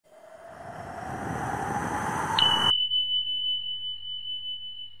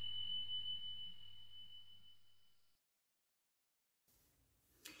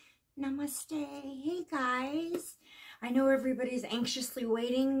Namaste. Hey guys. I know everybody's anxiously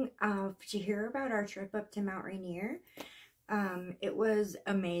waiting to hear about our trip up to Mount Rainier. It was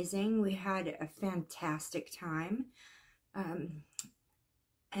amazing. We had a fantastic time.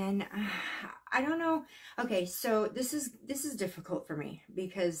 And I don't know. Okay, so this is difficult for me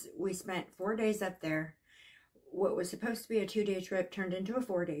because we spent 4 days up there. What was supposed to be a 2-day trip turned into a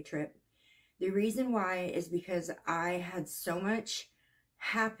 4-day trip. The reason why is because I had so much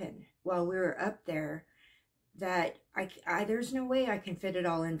happen while we were up there that there's no way I can fit it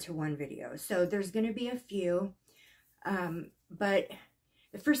all into one video. So there's going to be a few. But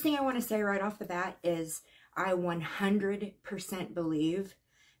the first thing I want to say right off the bat is I 100% believe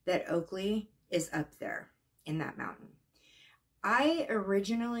that Oakley is up there in that mountain. I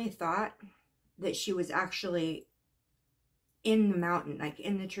originally thought that she was actually in the mountain, like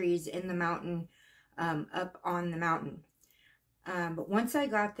in the trees, in the mountain, up on the mountain. But once I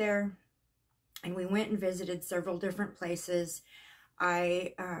got there and we went and visited several different places,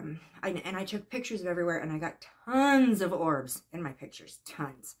 I took pictures of everywhere, and I got tons of orbs in my pictures,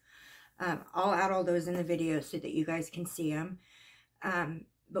 tons. I'll add all those in the video so that you guys can see them.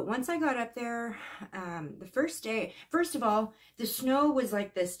 But once I got up there, the first day, first of all, the snow was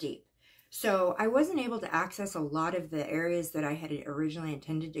like this deep. So I wasn't able to access a lot of the areas that I had originally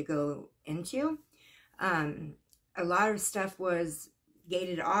intended to go into. A lot of stuff was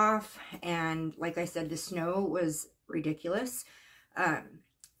gated off, and like I said, the snow was ridiculous. I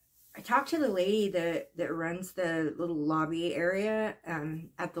talked to the lady that runs the little lobby area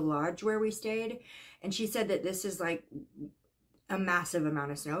at the lodge where we stayed, and she said that this is like a massive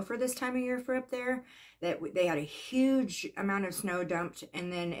amount of snow for this time of year for up there, that they had a huge amount of snow dumped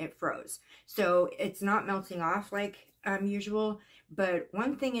and then it froze. So it's not melting off like usual, but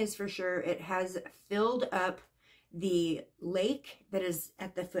one thing is for sure, it has filled up the lake that is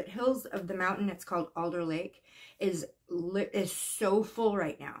at the foothills of the mountain. It's called Alder Lake, is so full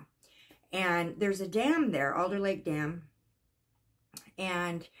right now. And there's a dam there, Alder Lake Dam,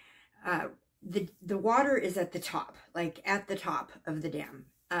 and the water is at the top, like at the top of the dam,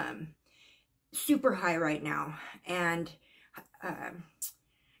 super high right now. And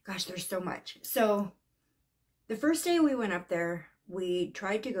gosh, there's so much. So the first day we went up there, we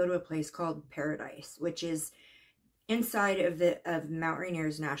tried to go to a place called Paradise, which is inside of Mount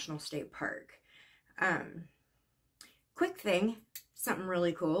Rainier's National State Park. Quick thing, something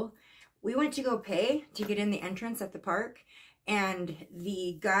really cool. We went to go pay to get in the entrance at the park, and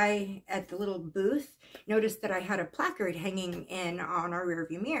the guy at the little booth noticed that I had a placard hanging in on our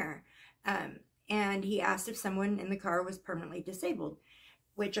rearview mirror. And he asked if someone in the car was permanently disabled,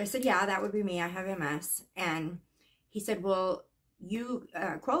 which I said, yeah, that would be me. I have MS. And he said, well, you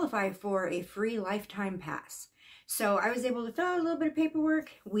qualify for a free lifetime pass. So I was able to fill out a little bit of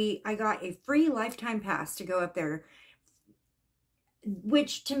paperwork. I got a free lifetime pass to go up there,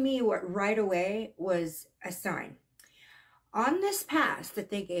 which to me, right away was a sign. On this pass that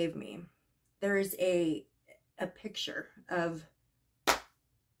they gave me, there is a picture of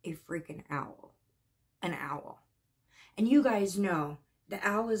a freaking owl, an owl. And you guys know the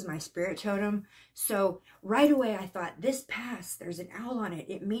owl is my spirit totem. So right away I thought, this pass, there's an owl on it.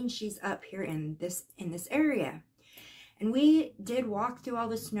 It means she's up here in this area. And we did walk through all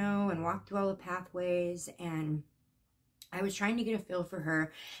the snow and walk through all the pathways, and I was trying to get a feel for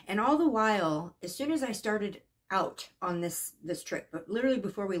her. And all the while, as soon as I started out on this trip, but literally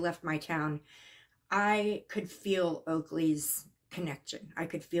before we left my town, I could feel Oakley's connection. I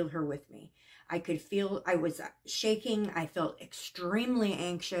could feel her with me. I could feel, I was shaking. I felt extremely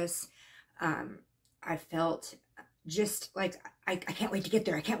anxious. I felt just like, I can't wait to get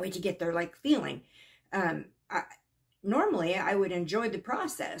there. I can't wait to get there, like feeling. Normally, I would enjoy the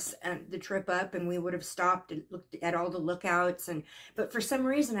process and the trip up, and we would have stopped and looked at all the lookouts. But for some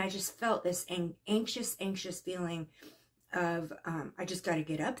reason, I just felt this anxious feeling of, I just got to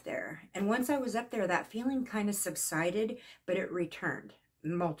get up there. And once I was up there, that feeling kind of subsided, but it returned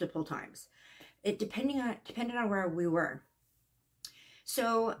multiple times. It depended on where we were.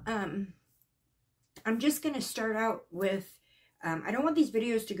 So I'm just going to start out with, I don't want these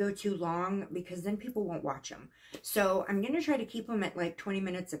videos to go too long because then people won't watch them. So I'm going to try to keep them at like 20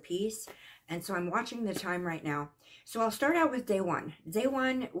 minutes a piece. And so I'm watching the time right now. So I'll start out with day one. Day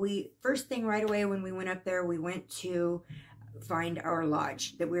one, first thing right away when we went up there, we went to find our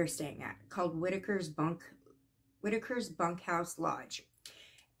lodge that we were staying at, called Whitaker's Bunkhouse Lodge.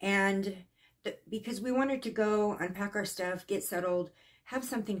 And because we wanted to go unpack our stuff, get settled, have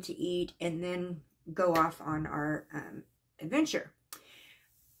something to eat, and then go off on our adventure.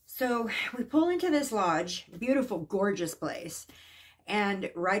 So we pull into this lodge, beautiful, gorgeous place,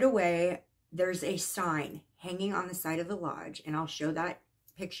 And right away, there's a sign hanging on the side of the lodge, and I'll show that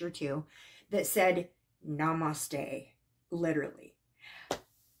picture too, that said, Namaste, literally.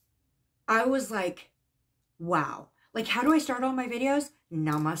 I was like, wow. Like, how do I start all my videos?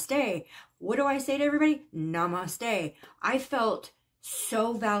 Namaste. What do I say to everybody? Namaste. I felt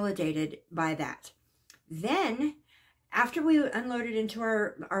so validated by that. Then, after we unloaded into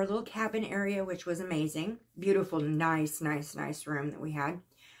our little cabin area, which was amazing, beautiful, nice room that we had,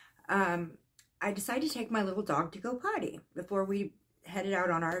 I decided to take my little dog to go potty before we headed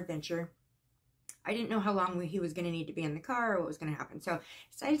out on our adventure. I didn't know how long he was going to need to be in the car or what was going to happen. So I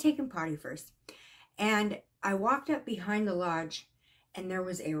decided to take him potty first. And I walked up behind the lodge, and there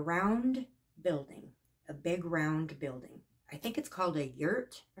was a round building, a big round building. I think it's called a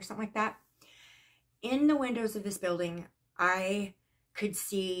yurt or something like that. In the windows of this building, I could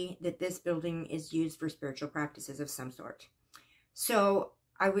see that this building is used for spiritual practices of some sort. So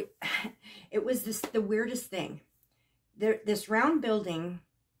it was the weirdest thing. This round building,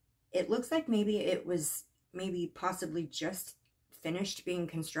 it looks like maybe it was possibly just finished being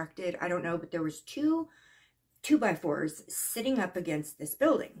constructed. I don't know, but there was two 2x4s sitting up against this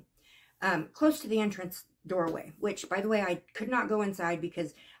building, close to the entrance doorway, which, by the way, I could not go inside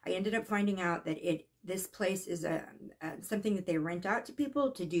because I ended up finding out that this place is something that they rent out to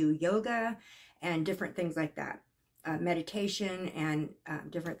people to do yoga and different things like that, meditation and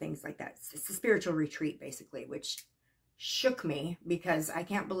different things like that. It's a spiritual retreat, basically, which shook me because I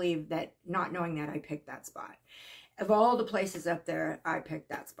can't believe that, not knowing that, I picked that spot. Of all the places up there, I picked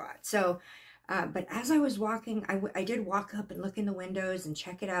that spot. So, but as I was walking, I did walk up and look in the windows and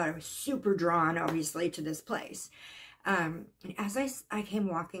check it out. I was super drawn, obviously, to this place. And as I came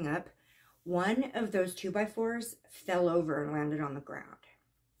walking up, one of those 2x4s fell over and landed on the ground.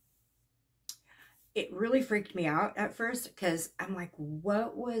 It really freaked me out at first because I'm like,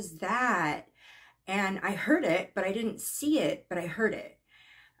 what was that? And I heard it, but I didn't see it, but I heard it.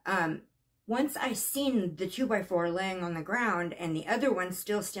 Once I seen the 2x4 laying on the ground and the other one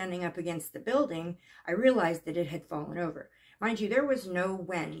still standing up against the building, I realized that it had fallen over. Mind you, there was no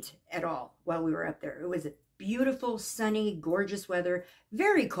wind at all while we were up there. It was a beautiful, sunny, gorgeous weather.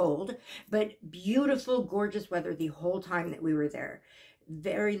 Very cold, but beautiful, gorgeous weather the whole time that we were there.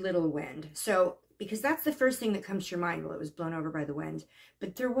 Very little wind. So, because that's the first thing that comes to your mind, well, it was blown over by the wind,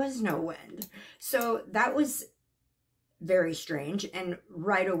 but there was no wind. So that was very strange, and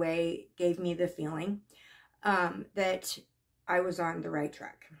right away gave me the feeling that I was on the right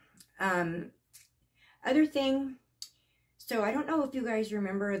track. Other thing, so I don't know if you guys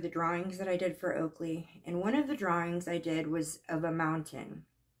remember the drawings that I did for Oakley, and one of the drawings I did was of a mountain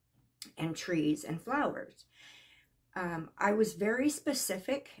and trees and flowers. I was very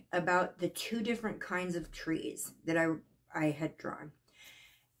specific about the two different kinds of trees that I had drawn.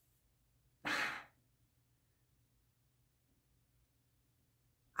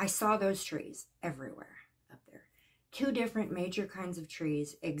 I saw those trees everywhere up there. Two different major kinds of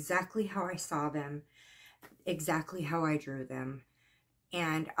trees, exactly how I saw them, exactly how I drew them.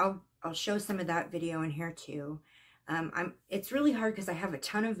 And I'll show some of that video in here too. It's really hard because I have a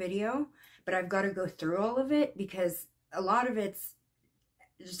ton of video, but I've got to go through all of it because a lot of it's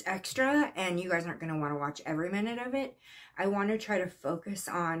just extra and you guys aren't going to want to watch every minute of it. I want to try to focus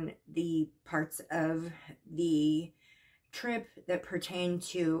on the parts of the trip that pertain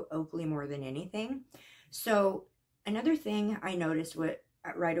to Oakley more than anything. So another thing I noticed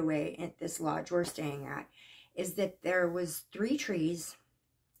right away at this lodge we're staying at is that there was 3 trees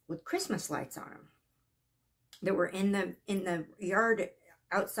with Christmas lights on them that were in the yard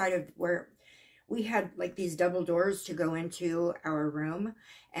outside of where we had, like, these double doors to go into our room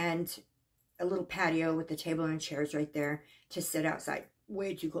and a little patio with the table and chairs right there to sit outside.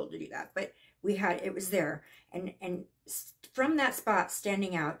 Way too cold to do that, but it was there, and from that spot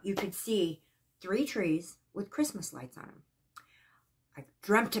standing out, you could see 3 trees with Christmas lights on them. I've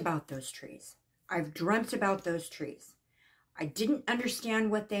dreamt about those trees. I've dreamt about those trees. I didn't understand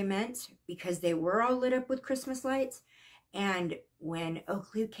what they meant because they were all lit up with Christmas lights. And when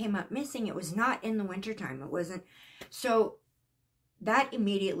Oakley came up missing, it was not in the wintertime. It wasn't. So that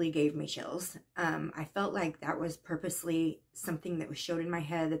immediately gave me chills. I felt like that was purposely something that was showed in my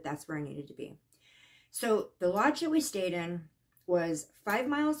head that that's where I needed to be. So the lodge that we stayed in was 5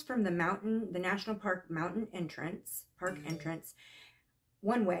 miles from the national park mountain entrance,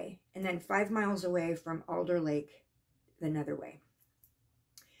 one way, and then 5 miles away from Alder Lake, another way.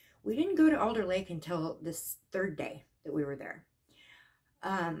 We didn't go to Alder Lake until this 3rd day that we were there.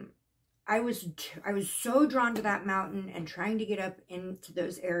 I was so drawn to that mountain and trying to get up into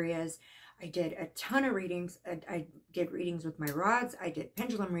those areas. I did a ton of readings. I did readings with my rods. I did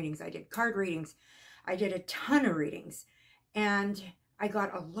pendulum readings. I did card readings. I did a ton of readings. And I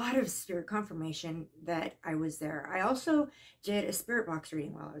got a lot of spirit confirmation that I was there. I also did a spirit box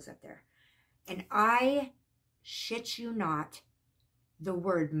reading while I was up there. And I shit you not, the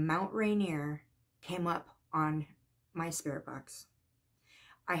word Mount Rainier came up on my spirit box.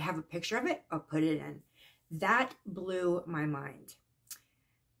 I have a picture of it. I'll put it in. That blew my mind.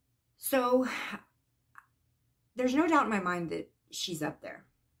 So there's no doubt in my mind that she's up there.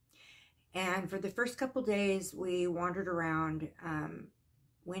 And for the first couple days, we wandered around,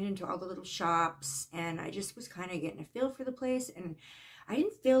 went into all the little shops, and I just was kind of getting a feel for the place. And I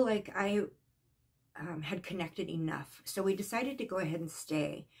didn't feel like I had connected enough. So we decided to go ahead and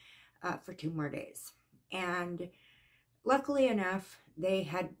stay for 2 more days. And luckily enough,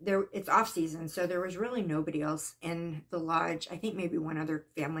 it's off season, so there was really nobody else in the lodge. I think maybe one other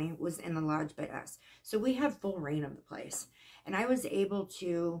family was in the lodge but us. So we have full reign of the place. And I was able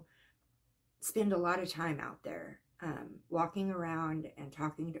to spend a lot of time out there, walking around and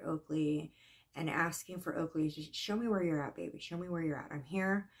talking to Oakley and asking for Oakley to show me where you're at, baby. Show me where you're at. I'm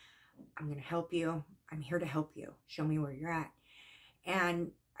here. I'm going to help you. I'm here to help you. Show me where you're at.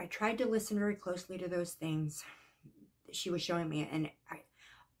 And I tried to listen very closely to those things that she was showing me. And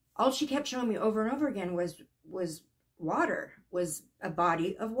all she kept showing me over and over again was water, was a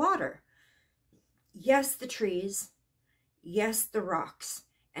body of water. Yes, the trees. Yes, the rocks,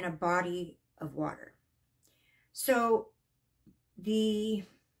 and a body of water. So the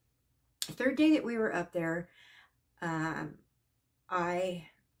 3rd day that we were up there, I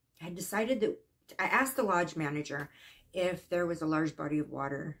had decided that I asked the lodge manager if there was a large body of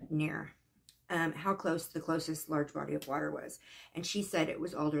water near, how close the closest large body of water was. And she said it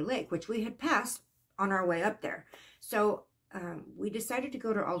was Alder Lake, which we had passed on our way up there. So we decided to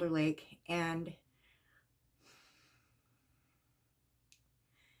go to Alder Lake, and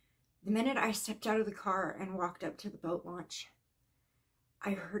the minute I stepped out of the car and walked up to the boat launch,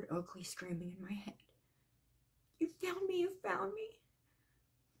 I heard Oakley screaming in my head, "You found me, you found me."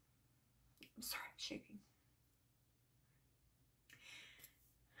 I'm sorry, I'm shaking.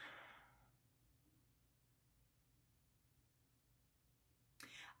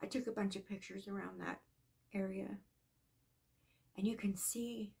 I took a bunch of pictures around that area, and you can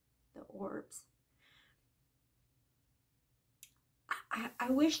see the orbs. I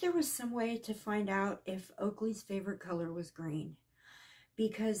wish there was some way to find out if Oakley's favorite color was green,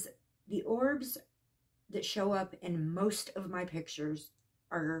 because the orbs that show up in most of my pictures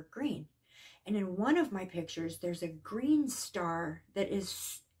are green. And in one of my pictures, there's a green star that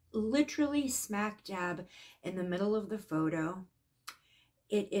is literally smack dab in the middle of the photo.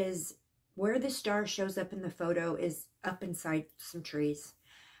 It is where the star shows up in the photo is up inside some trees.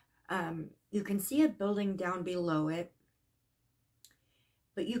 You can see a building down below it,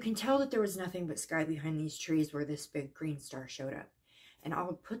 but you can tell that there was nothing but sky behind these trees where this big green star showed up. And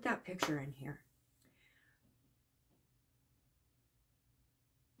I'll put that picture in here.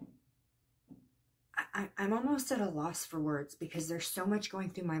 I'm almost at a loss for words because there's so much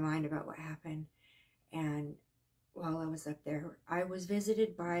going through my mind about what happened. And while I was up there, I was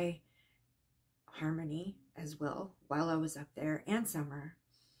visited by Harmony as well while I was up there, and Summer.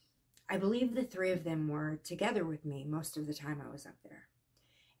 I believe the 3 of them were together with me most of the time I was up there.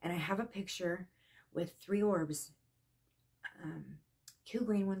 And I have a picture with 3 orbs, 2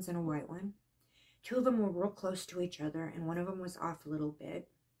 green ones and a white one. 2 of them were real close to each other, and one of them was off a little bit.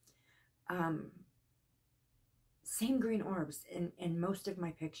 Same green orbs in most of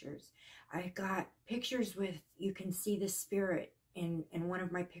my pictures. I got pictures with, you can see the spirit in one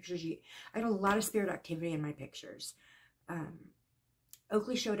of my pictures. I had a lot of spirit activity in my pictures.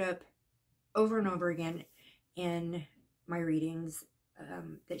 Oakley showed up over and over again in my readings,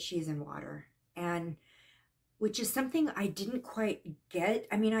 that she's in water, and which is something I didn't quite get.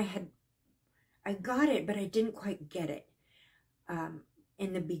 I mean, I got it, but I didn't quite get it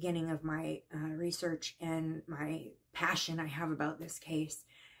in the beginning of my research and my passion I have about this case.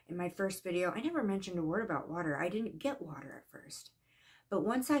 In my first video, I never mentioned a word about water. I didn't get water at first, but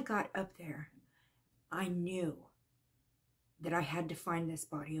once I got up there, I knew that I had to find this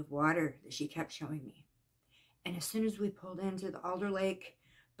body of water that she kept showing me. And as soon as we pulled into the Alder Lake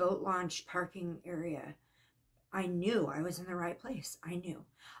boat launch parking area, I knew I was in the right place. I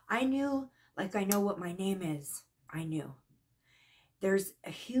knew like I know what my name is. I knew. There's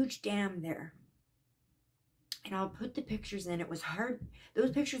a huge dam there. And I'll put the pictures in. It was hard.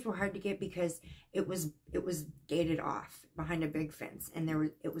 Those pictures were hard to get because it was gated off behind a big fence, and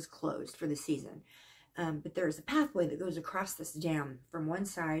it was closed for the season. But there's a pathway that goes across this dam from one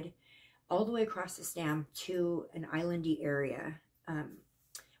side all the way across this dam to an islandy area,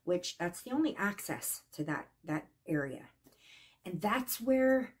 which that's the only access to that area. And that's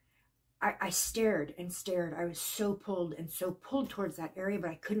where I stared and stared. I was so pulled towards that area, but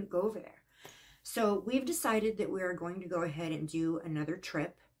I couldn't go over there. So we've decided that we are going to go ahead and do another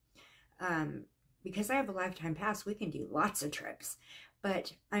trip. Because I have a lifetime pass, we can do lots of trips.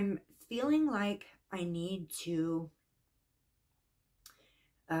 But I'm feeling like I need to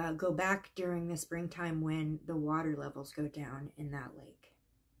go back during the springtime when the water levels go down in that lake.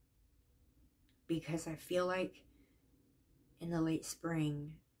 Because I feel like in the late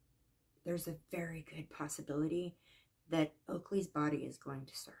spring, there's a very good possibility that Oakley's body is going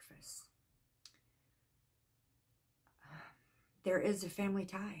to surface. There is a family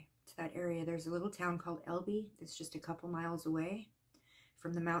tie to that area. There's a little town called Elby that's just a couple miles away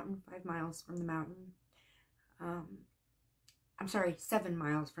from the mountain, 5 miles from the mountain. I'm sorry, 7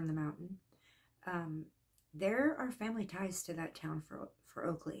 miles from the mountain. There are family ties to that town for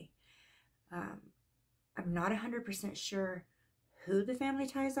Oakley. I'm not 100% sure who the family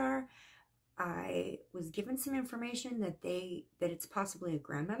ties are. I was given some information that it's possibly a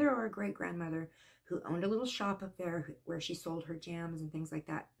grandmother or a great-grandmother who owned a little shop up there where she sold her jams and things like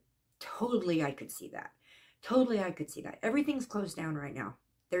that. Totally, I could see that. Totally, I could see that. Everything's closed down right now.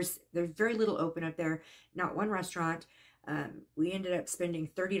 There's very little open up there. Not one restaurant. We ended up spending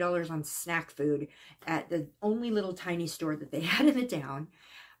 $30 on snack food at the only little tiny store that they had in the town,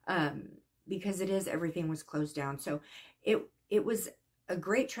 because everything was closed down. So it was a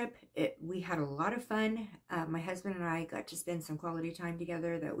great trip. We had a lot of fun. My husband and I got to spend some quality time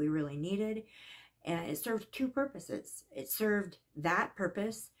together that we really needed. And it served 2 purposes. It served that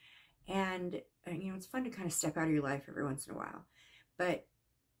purpose, and you know, it's fun to kind of step out of your life every once in a while. But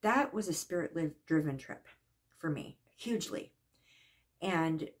that was a spirit-driven trip for me, hugely.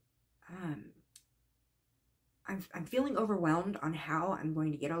 And I'm feeling overwhelmed on how I'm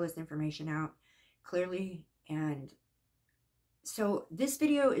going to get all this information out clearly. And so this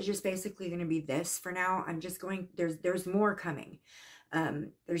video is just basically going to be this for now. I'm just going, there's more coming.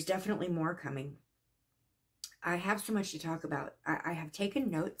 There's definitely more coming. I have so much to talk about. I have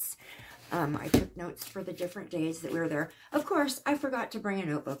taken notes. I took notes for the different days that we were there. Of course, I forgot to bring a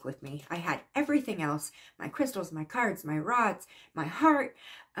notebook with me. I had everything else, my crystals, my cards, my rods, my heart.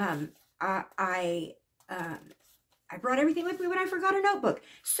 I brought everything with me, but I forgot a notebook.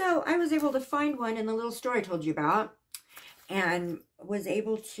 So I was able to find one in the little store I told you about, and was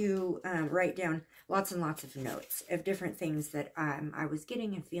able to write down lots and lots of notes of different things that I was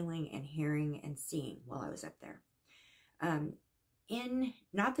getting and feeling and hearing and seeing while I was up there. In,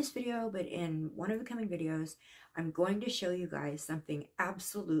 not this video, but in one of the coming videos, I'm going to show you guys something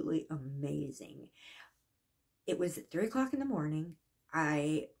absolutely amazing. It was at 3 o'clock in the morning.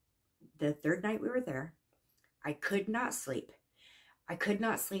 The third night we were there, I could not sleep. I could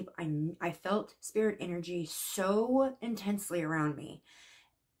not sleep. I felt spirit energy so intensely around me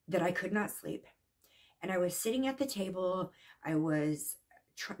that I could not sleep. And I was sitting at the table. I was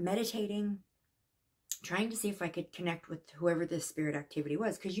meditating, trying to see if I could connect with whoever this spirit activity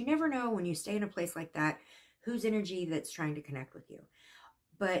was. Because you never know when you stay in a place like that, whose energy that's trying to connect with you.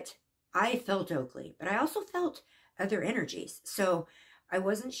 But I felt Oakley, but I also felt other energies. So I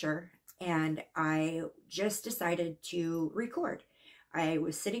wasn't sure. And I just decided to record. I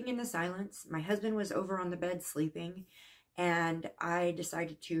was sitting in the silence. My husband was over on the bed sleeping, and I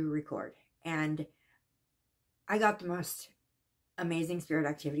decided to record. And I got the most amazing spirit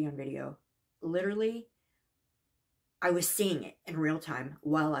activity on video. Literally, I was seeing it in real time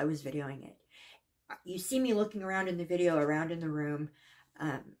while I was videoing it. You see me looking around in the video, around in the room,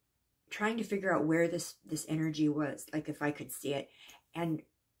 trying to figure out where this energy was, like if I could see it. And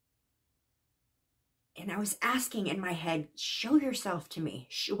I was asking in my head, show yourself to me.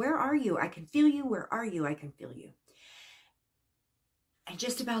 Where are you? I can feel you. Where are you? I can feel you. And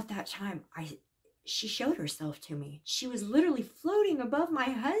just about that time, she showed herself to me. She was literally floating above my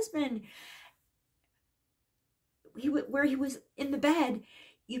husband. Where he was in the bed,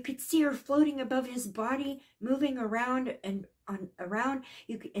 you could see her floating above his body, moving around and around.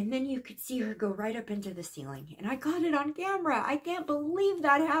 And then you could see her go right up into the ceiling. And I got it on camera. I can't believe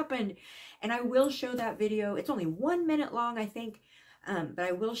that happened. And I will show that video. It's only 1 minute long, I think. But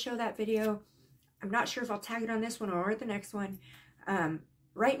I will show that video. I'm not sure if I'll tag it on this one or the next one.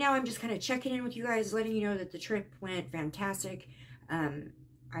 Right now, I'm just kind of checking in with you guys, letting you know that the trip went fantastic.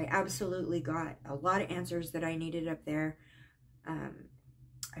 I absolutely got a lot of answers that I needed up there.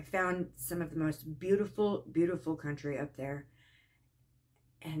 I found some of the most beautiful, beautiful country up there,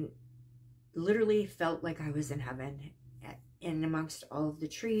 and literally felt like I was in heaven. in amongst all of the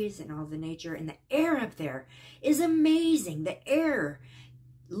trees and all of the nature. And the air up there is amazing. The air,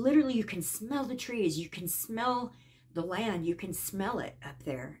 literally, you can smell the trees. You can smell the land. You can smell it up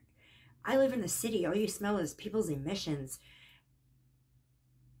there. I live in the city. All you smell is people's emissions.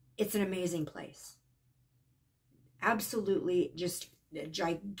 It's an amazing place. Absolutely just a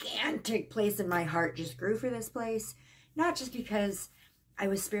gigantic place in my heart. Just grew for this place. Not just because I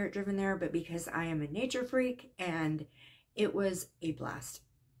was spirit driven there, but because I am a nature freak, and it was a blast.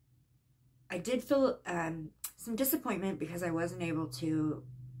 I did feel some disappointment because I wasn't able to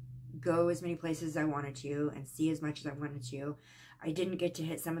go as many places as I wanted to and see as much as I wanted to. I didn't get to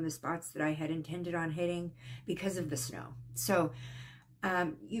hit some of the spots that I had intended on hitting because of the snow. So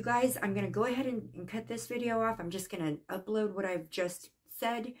you guys, I'm going to go ahead and cut this video off. I'm just going to upload what I've just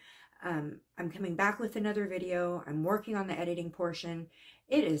said. I'm coming back with another video. I'm working on the editing portion.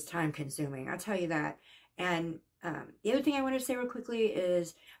 It is time consuming, I'll tell you that. And the other thing I wanted to say real quickly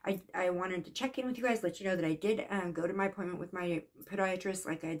is I wanted to check in with you guys, let you know that I did go to my appointment with my podiatrist,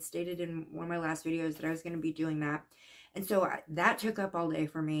 like I had stated in one of my last videos that I was going to be doing that. And so that took up all day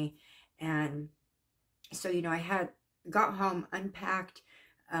for me. And so, you know, I got home, unpacked,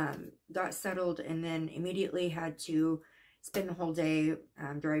 got settled, and then immediately had to spend the whole day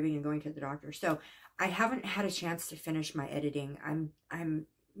driving and going to the doctor. So I haven't had a chance to finish my editing. I'm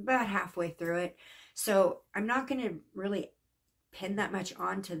about halfway through it. So I'm not going to really pin that much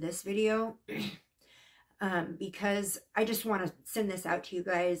onto this video because I just want to send this out to you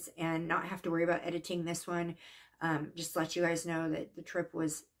guys and not have to worry about editing this one. Just let you guys know that the trip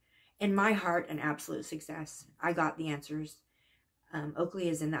was, in my heart, an absolute success. I got the answers. Oakley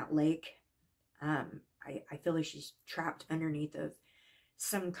is in that lake. I feel like she's trapped underneath of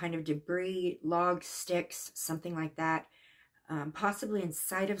some kind of debris, logs, sticks, something like that. Possibly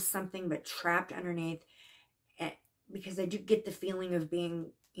inside of something, but trapped underneath. Because I do get the feeling of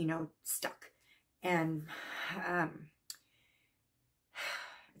being, you know, stuck. And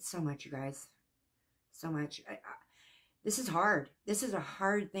it's so much, you guys. So much. This is hard. This is a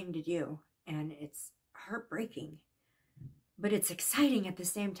hard thing to do. And it's heartbreaking. But it's exciting at the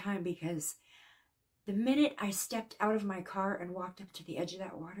same time, because the minute I stepped out of my car and walked up to the edge of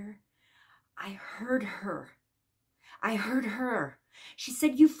that water, I heard her. I heard her. She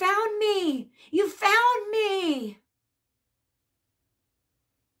said, "You found me! You found me!"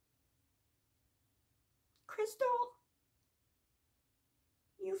 Crystal,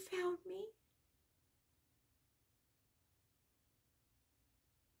 you found me?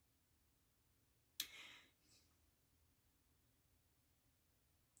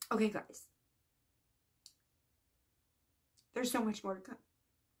 Okay, guys. There's so much more to come.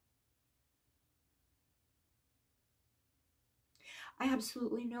 I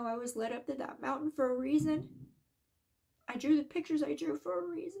absolutely know I was led up to that mountain for a reason. I drew the pictures I drew for a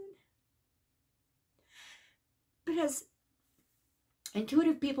reason. But as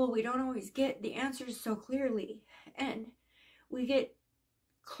intuitive people, we don't always get the answers so clearly. And we get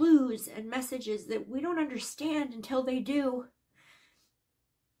clues and messages that we don't understand until they do.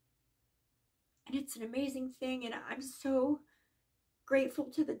 And it's an amazing thing, and I'm so grateful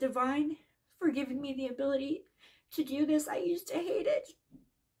to the divine for giving me the ability to do this. I used to hate it.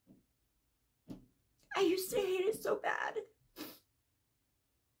 I used to hate it so bad.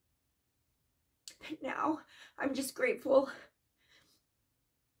 But now I'm just grateful.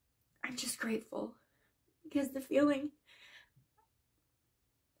 I'm just grateful because the feeling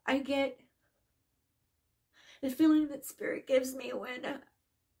I get, the feeling that Spirit gives me when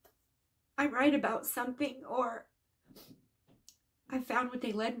I'm right about something or I found what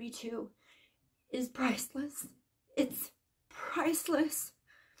they led me to, is priceless. It's priceless.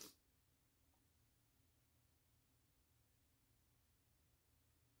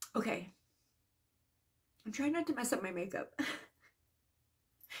 Okay. I'm trying not to mess up my makeup.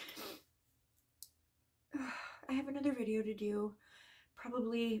 I have another video to do.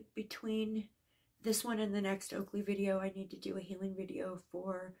 Probably between this one and the next Oakley video, I need to do a healing video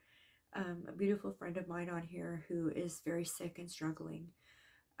for a beautiful friend of mine on here who is very sick and struggling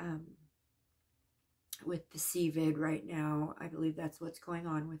with the CVID right now. I believe that's what's going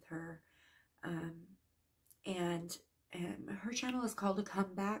on with her. And her channel is called A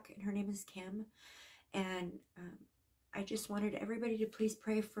Comeback, and her name is Kim. And I just wanted everybody to please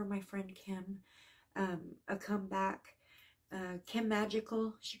pray for my friend Kim. A Comeback. Kim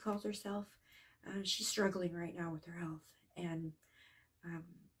Magical, she calls herself. She's struggling right now with her health. And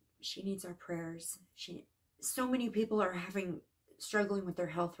she needs our prayers. So many people are struggling with their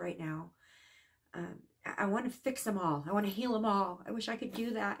health right now. I want to fix them all. I want to heal them all. I wish I could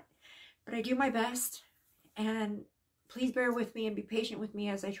do that, but I do my best. And please bear with me and be patient with me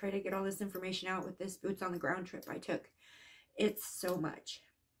as I try to get all this information out with this boots on the ground trip I took. It's so much.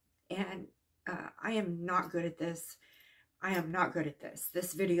 And I am not good at this. I am not good at this.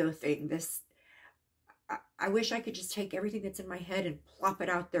 This video thing, I wish I could just take everything that's in my head and plop it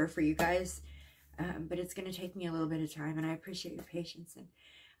out there for you guys. But it's going to take me a little bit of time, and I appreciate your patience. And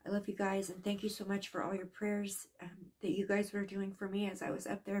I love you guys, and thank you so much for all your prayers that you guys were doing for me as I was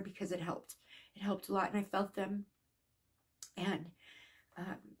up there, because it helped. It helped a lot, and I felt them. And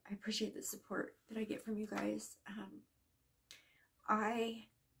I appreciate the support that I get from you guys. I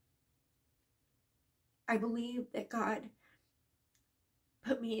believe that God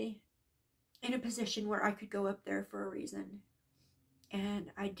put me in a position where I could go up there for a reason.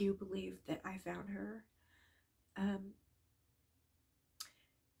 And I do believe that I found her.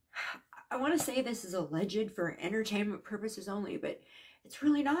 I want to say this is a legend for entertainment purposes only, but it's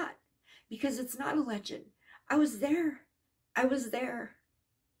really not, because it's not a legend. I was there. I was there.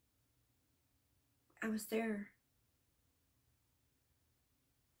 I was there.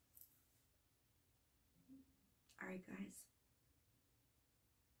 All right, guys.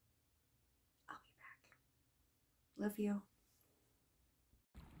 I'll be back. Love you.